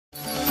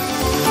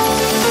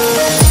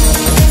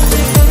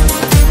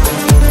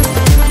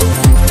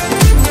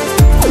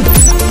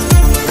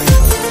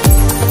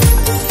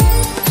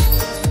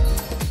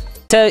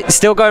So,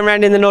 still going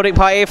around in the Nordic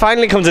party,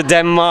 finally come to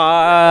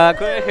Denmark.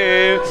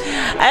 Woohoo!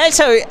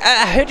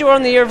 I heard you were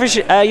on the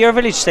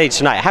Eurovillage stage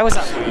tonight. How was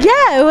that?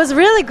 Yeah, it was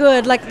really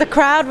good. Like, the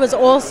crowd was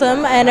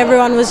awesome and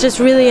everyone was just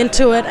really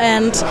into it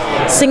and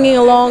singing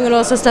along and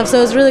all sorts of stuff, so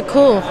it was really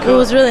cool. It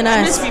was really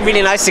nice. It must be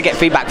really nice to get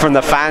feedback from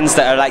the fans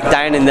that are like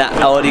down in that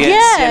audience.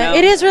 Yeah, you know?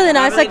 it is really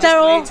nice. Like, they're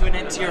all to an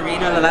empty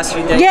arena the last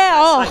few days.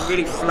 Yeah, it's like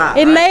really flat.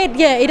 It made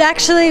it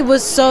actually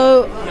was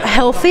so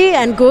healthy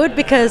and good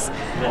because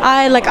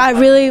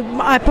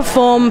I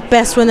perform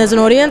best when there's an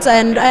audience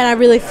and I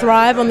really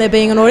thrive on there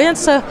being an audience.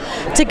 So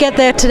to get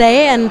there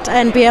today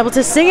and be able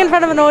to sing in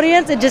front of an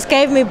audience, it just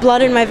gave me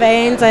blood in my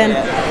veins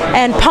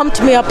and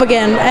pumped me up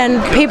again.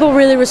 And people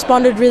really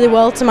responded really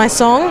well to my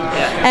song,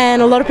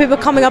 and a lot of people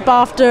coming up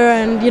after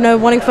and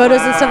wanting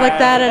photos and stuff like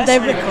that, and they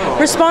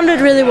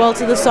responded really well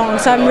to the song.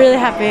 So I'm really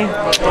happy.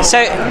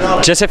 So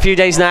just a few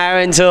days now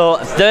until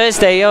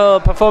Thursday. You're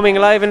performing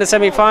live in the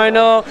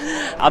semi-final.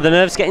 Are the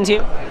nerves getting to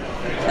you?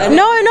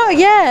 No, not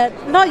yet.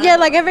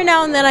 Like, every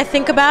now and then I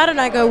think about it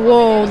and I go,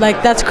 whoa,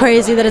 like, that's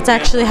crazy that it's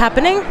actually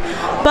happening.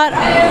 But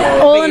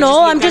all in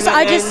all,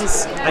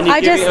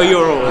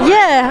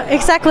 yeah,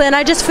 exactly. And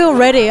I just feel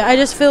ready. I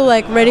just feel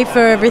like ready for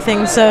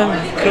everything. So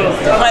cool.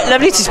 Right,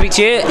 lovely to speak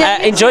to you.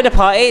 Enjoy the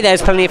party.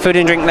 There's plenty of food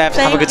and drink left.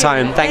 Have a good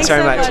time. Thanks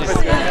very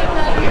much.